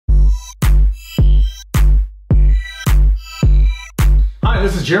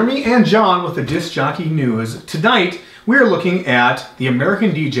is Jeremy and John with the Disc Jockey News. Tonight, we are looking at the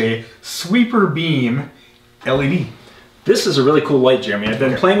American DJ Sweeper Beam LED. This is a really cool light, Jeremy. I've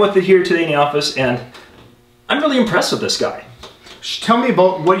been playing with it here today in the office, and I'm really impressed with this guy. Tell me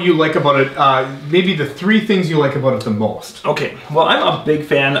about what you like about it, maybe the 3 things you like about it the most. Okay, well, I'm a big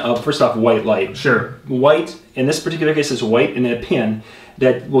fan of, first off, white light. Sure. White, in this particular case, is white in a pin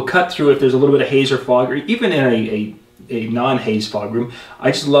that will cut through if there's a little bit of haze or fog, or even in a non-haze fog room.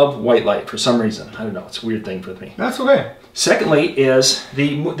 I just love white light for some reason. I don't know, it's a weird thing for me. That's okay. Secondly is,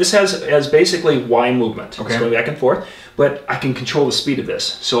 this has basically Y movement. Okay. It's going back and forth, but I can control the speed of this.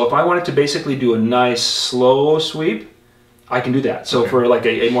 So if I wanted to basically do a nice slow sweep, I can do that. So for like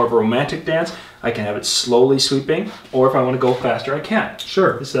a more of a romantic dance, I can have it slowly sweeping, or if I want to go faster, I can.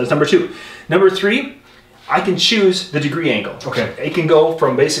 Sure. That's number 2. Number 3, I can choose the degree angle. Okay. It can go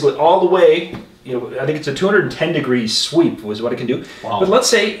from basically all the way, you know, I think it's a 210 degree sweep was what it can do. Wow. But let's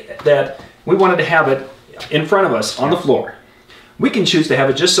say that we wanted to have it in front of us on the floor. We can choose to have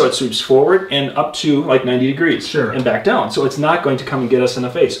it just so it sweeps forward and up to like 90 degrees. Sure. And back down. So it's not going to come and get us in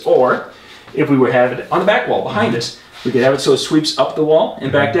the face. Or if we were having it on the back wall behind us, we could have it so it sweeps up the wall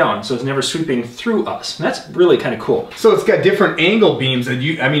and back down, so it's never sweeping through us. And that's really kind of cool. So it's got different angle beams that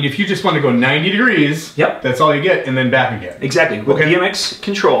I mean, if you just want to go 90 degrees, yep, that's all you get, and then back again. Exactly. With DMX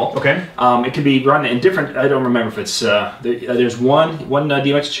Control, it can be run in different, I don't remember if it's, there's one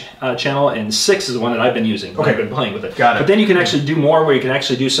DMX channel, and 6 is the one that I've been using. I've been playing with it. Got it. But then you can actually do more, where you can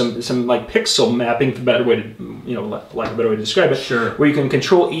actually do some like pixel mapping, for a better way to, you know, like a better way to describe it. Sure. Where you can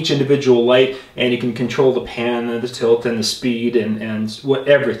control each individual light, and you can control the pan and the tilt and the speed and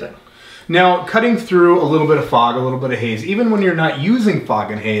everything. Now, cutting through a little bit of fog, a little bit of haze, even when you're not using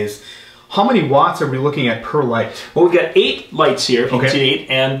fog and haze, how many watts are we looking at per light? Well, we've got 8 lights here, if you can see 8,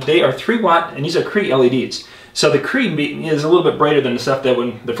 and they are 3 watt, and these are CREE LEDs. So the CREE is a little bit brighter than the stuff that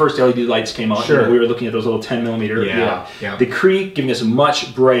when the first LED lights came out, sure, you know, we were looking at those little 10 millimeter. Yeah. The CREE giving us a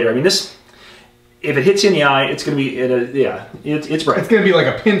much brighter. I mean, this, if it hits you in the eye, it's going to be, it's bright. It's going to be like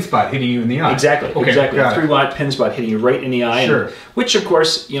a pin spot hitting you in the eye. Exactly, exactly. A 3 watt pin spot hitting you right in the eye. Sure. And, which, of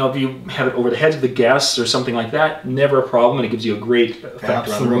course, you know, if you have it over the heads of the guests or something like that, never a problem, and it gives you a great effect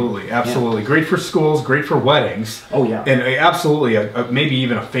around the room. Absolutely. Great for schools, great for weddings. Oh, yeah. And absolutely, maybe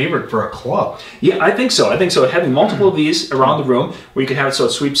even a favorite for a club. Yeah, I think so. I think so. Having multiple of these around the room, where you can have it so it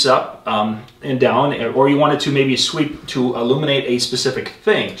sweeps up and down, or you wanted to maybe sweep to illuminate a specific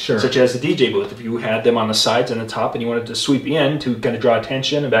thing, such as the DJ booth. If you had them on the sides and the top, and you wanted to sweep in to kind of draw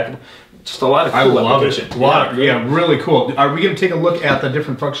attention and back, just a lot of cool application. Really cool. Are we going to take a look at the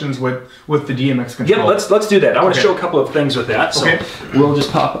different functions with the DMX Controller? Yeah, let's do that. I want to show a couple of things with that. So we'll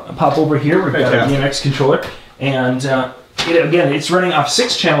just pop over here. We've got our DMX Controller, and again, it's running off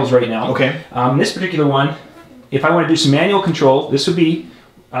 6 channels right now. This particular one, if I want to do some manual control, this would be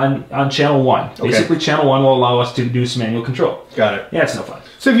on channel 1. Basically, channel 1 will allow us to do some manual control. Got it. Yeah, it's no fun.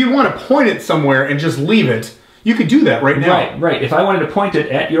 So if you want to point it somewhere and just leave it, you could do that right now. Right. If I wanted to point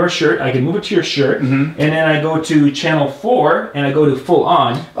it at your shirt, I can move it to your shirt, and then I go to channel 4, and I go to full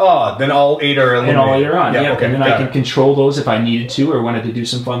on. Oh, then all 8 are illuminated. And all 8 are on, yeah. And then I can control those if I needed to or wanted to do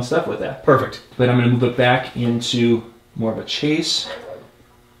some fun stuff with that. Perfect. But I'm going to move it back into more of a chase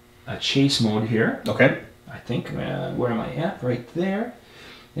mode here. I think, where am I at? Right there.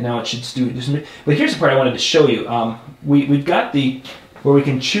 And now it should do some. But here's the part I wanted to show you. We've got where we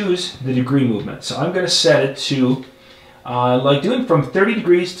can choose the degree movement. So I'm going to set it to like doing from 30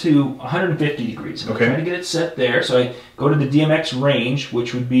 degrees to 150 degrees. I'm trying to get it set there. So I go to the DMX range,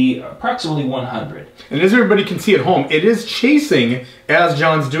 which would be approximately 100. And as everybody can see at home, it is chasing as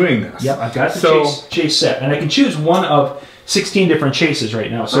John's doing this. Yep, I've got the chase set. And I can choose one of 16 different chases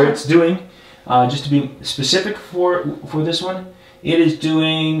right now. So it's doing, just to be specific for this one, it is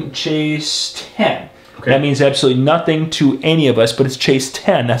doing chase 10. That means absolutely nothing to any of us, but it's chase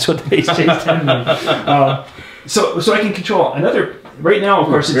 10. That's what the base chase 10 means. So I can control another. Right now, of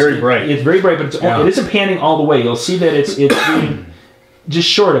course, it's very bright. It's very bright, but it isn't panning all the way. You'll see that it's doing just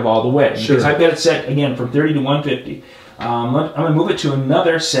short of all the way. Because I've got it set again from 30 to 150. I'm going to move it to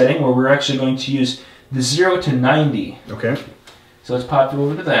another setting where we're actually going to use the 0 to 90. So let's pop it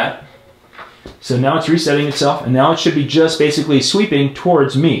over to that. So now it's resetting itself, and now it should be just basically sweeping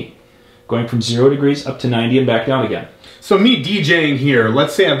towards me, going from 0 degrees up to 90 and back down again. So me DJing here,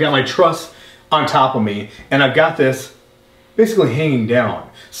 let's say I've got my truss on top of me, and I've got this basically hanging down.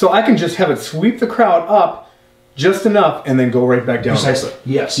 So I can just have it sweep the crowd up just enough and then go right back down. Precisely.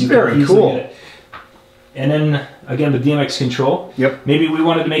 Yes. Very cool. And then, again, the DMX control. Maybe we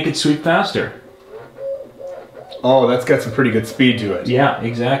wanted to make it sweep faster. Oh, that's got some pretty good speed to it. Yeah,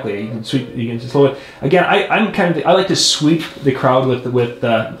 exactly. You can sweep. You can slow it. Again, I like to sweep the crowd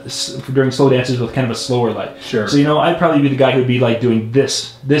during slow dances with kind of a slower light. Sure. So, you know, I'd probably be the guy who'd be like doing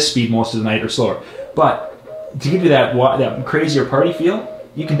this speed most of the night or slower. But to give you that crazier party feel,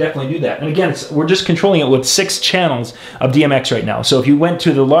 you can definitely do that. And again, we're just controlling it with 6 channels of DMX right now. So if you went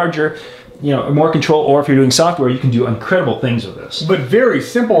to the larger, you know, more control, or if you're doing software, you can do incredible things with this. But very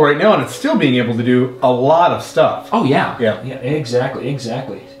simple right now, and it's still being able to do a lot of stuff. Oh yeah, yeah, exactly.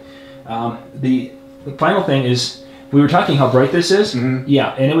 The final thing is, we were talking how bright this is. Mm-hmm.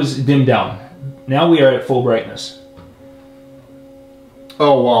 Yeah, and it was dimmed down. Now we are at full brightness.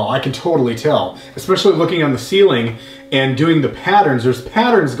 Oh wow, I can totally tell, especially looking on the ceiling and doing the patterns. There's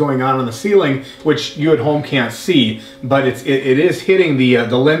patterns going on the ceiling which you at home can't see, but it is hitting the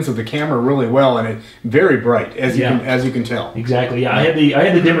lens of the camera really well, and it's very bright, as you can tell. Exactly. Yeah, I had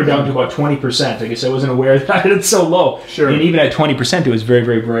the dimmer down to about 20%. I guess I wasn't aware that I had it so low. Sure. And even at 20%, it was very,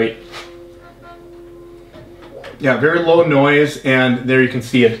 very bright. Yeah, very low noise, and there you can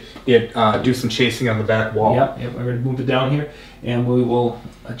see it do some chasing on the back wall. Yep. I'm going to move it down here, and we will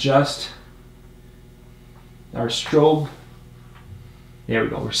adjust our strobe. There we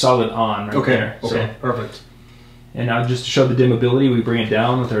go. We're solid on right there. Okay, So, perfect. and now just to show the dimmability, we bring it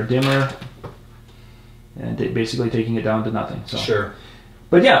down with our dimmer, and basically taking it down to nothing. So. Sure.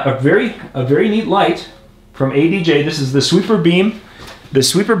 But yeah, a very neat light from ADJ. This is the Sweeper Beam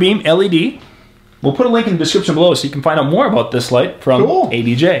LED. We'll put a link in the description below so you can find out more about this light from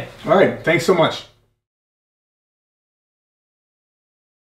ADJ. All right, thanks so much.